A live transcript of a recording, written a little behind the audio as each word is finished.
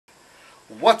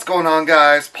What's going on,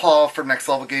 guys? Paul from Next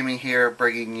Level Gaming here,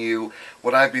 bringing you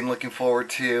what I've been looking forward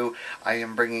to. I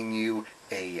am bringing you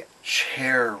a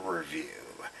chair review.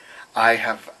 I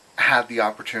have had the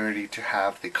opportunity to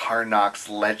have the Karnox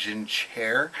Legend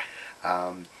chair.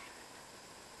 I'm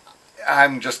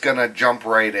just gonna jump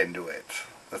right into it.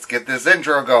 Let's get this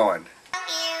intro going.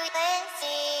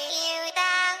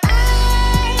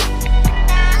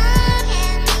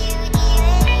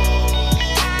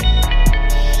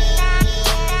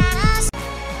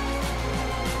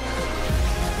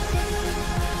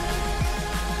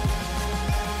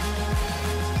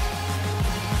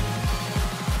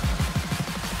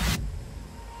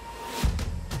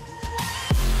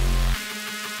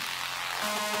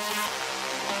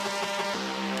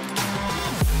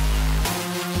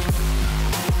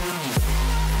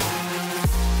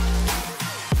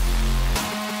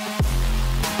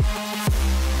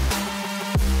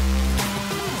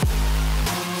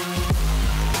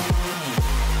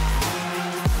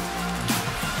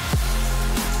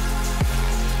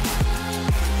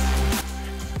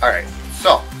 Alright,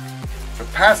 so, for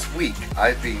the past week,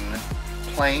 I've been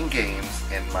playing games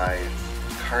in my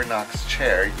Karnox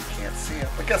chair. You can't see it,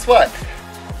 but guess what?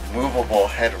 Movable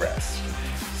headrest.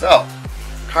 So,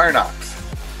 Karnox,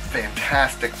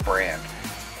 fantastic brand.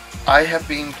 I have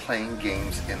been playing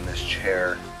games in this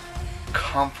chair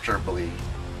comfortably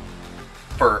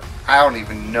for, I don't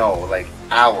even know, like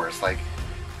hours. Like,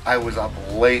 I was up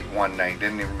late one night,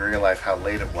 didn't even realize how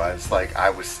late it was. Like, I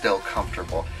was still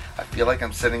comfortable. I feel like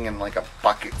I'm sitting in like a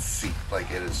bucket seat. Like,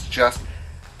 it is just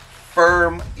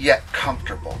firm yet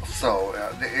comfortable. So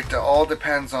it all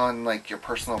depends on like your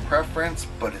personal preference,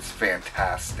 but it's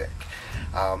fantastic.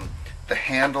 The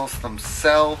handles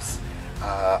themselves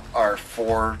are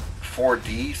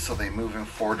 4D, so they move in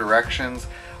 4 directions: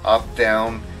 up,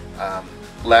 down,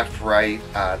 left, right.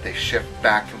 They shift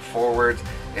back and forwards.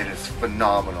 It is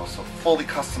phenomenal. So fully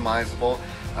customizable.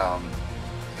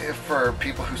 For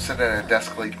people who sit at a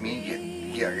desk like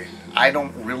me, yeah, I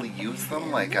don't really use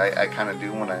them. Like I kind of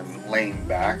do when I'm laying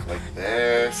back like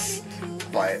this,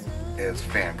 but it's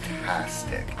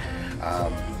fantastic.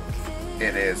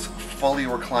 It is fully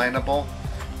reclinable.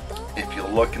 If you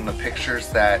look in the pictures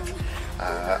that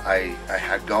I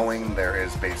had going, there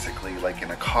is basically, like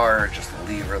in a car, just a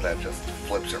lever that just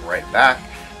flips it right back.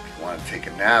 If you want to take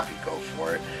a nap, you go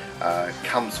for it. It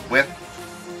comes with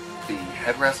the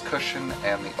headrest cushion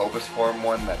and the Obisform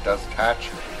one that does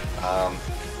attach.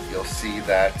 You'll see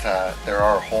that there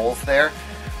are holes there.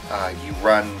 You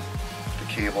run the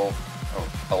cable,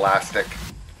 elastic,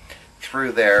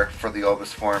 through there for the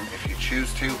Obisform if you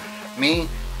choose to. Me,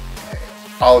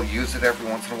 I'll use it every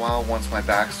once in a while. Once my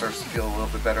back starts to feel a little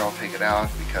bit better, I'll take it out,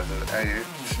 because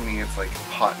to me it's like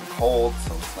hot and cold,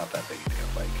 so it's not that big a deal.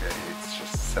 Like, it's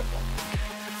just simple.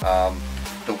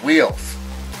 The wheels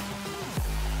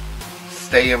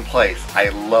stay in place. I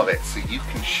love it. So you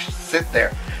can sit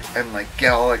there and like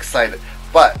get all excited,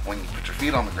 but when you put your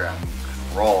feet on the ground, you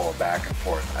can roll back and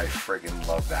forth. I friggin'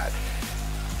 love that.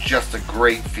 Just a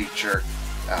great feature.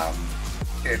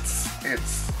 It's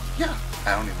yeah,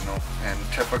 I don't even know. And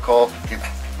typical,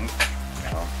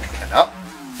 and up.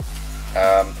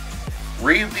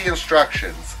 Read the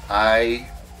instructions. I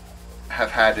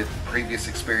have had previous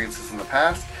experiences in the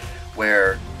past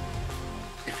where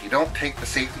if you don't take the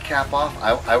safety cap off,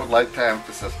 I would like to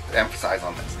emphasize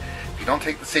on this. If you don't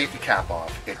take the safety cap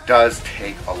off, it does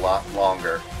take a lot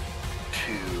longer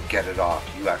to get it off.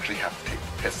 You actually have to take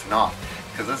the piston off,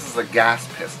 because this is a gas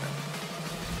piston.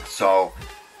 So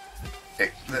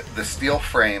the steel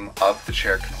frame of the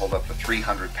chair can hold up to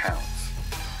 300 pounds.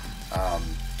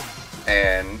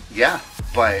 And yeah,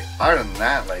 but other than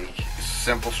that, like,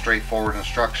 simple, straightforward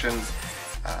instructions.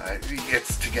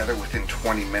 It's together within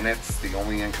 20 minutes. The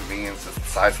only inconvenience is the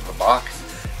size of the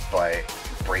box, but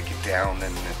break it down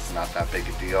and it's not that big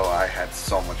a deal. I had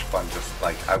so much fun. Just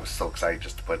like, I was so excited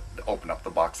just to open up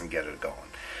the box and get it going.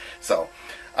 So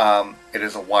it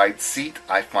is a wide seat.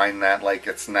 I find that like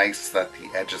it's nice that the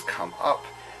edges come up.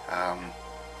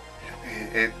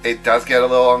 It does get a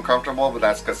little uncomfortable, but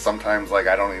that's because sometimes like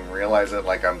I don't even realize it.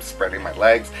 Like, I'm spreading my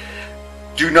legs.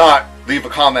 Do not leave a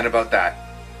comment about that.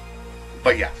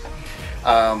 But yeah,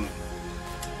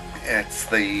 it's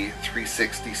the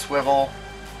 360 swivel,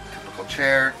 typical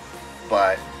chair,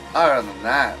 but other than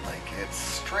that, like, it's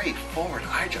straightforward.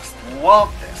 I just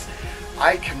love this.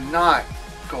 I cannot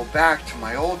go back to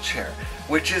my old chair,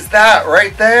 which is that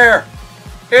right there.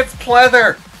 It's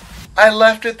pleather. I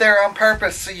left it there on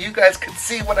purpose so you guys could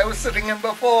see what I was sitting in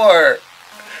before.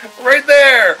 Right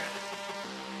there.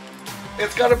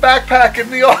 It's got a backpack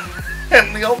and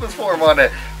the Obisform on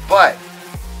it. But,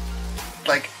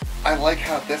 like, I like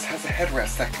how this has a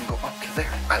headrest that can go up to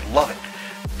there. I love it.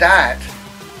 That,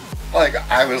 like,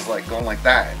 I was like going like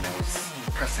that and it was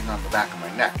pressing on the back of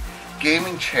my neck.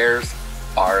 Gaming chairs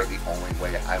are the only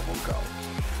way I will go.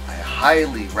 I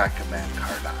highly recommend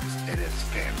Karnox. It is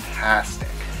fantastic.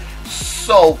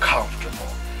 So comfortable.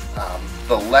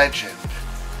 The legend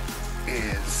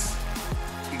is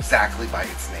exactly by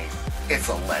its name. It's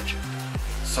a legend.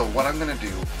 So what I'm going to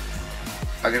do,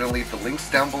 I'm going to leave the links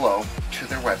down below to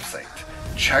their website.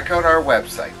 Check out our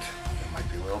website. It might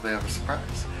be a little bit of a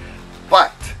surprise.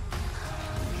 But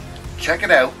check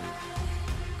it out.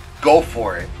 Go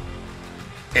for it.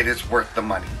 It is worth the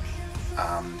money.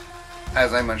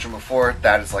 As I mentioned before,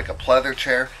 that is like a pleather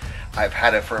chair. I've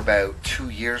had it for about 2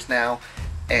 years now,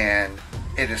 and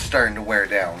it is starting to wear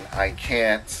down. I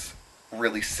can't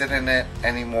really sit in it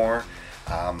anymore.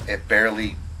 It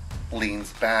barely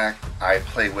leans back. I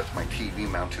play with my TV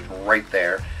mounted right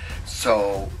there,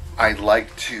 so I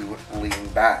like to lean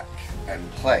back and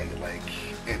play. Like,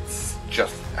 it's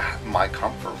just my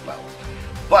comfort level.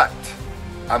 But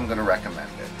I'm gonna recommend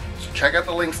it. So check out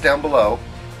the links down below.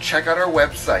 Check out our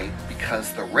website,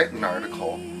 because the written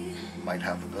article might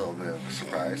have a little bit of a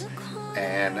surprise,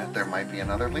 and there might be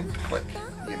another link to click.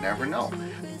 You never know.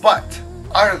 But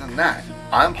other than that,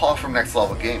 I'm Paul from Next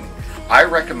Level Gaming. I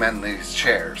recommend these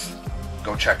chairs.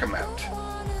 Go check them out.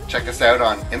 Check us out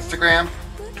on Instagram,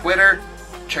 Twitter.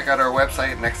 Check out our website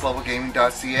at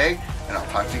nextlevelgaming.ca, and I'll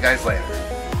talk to you guys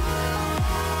later.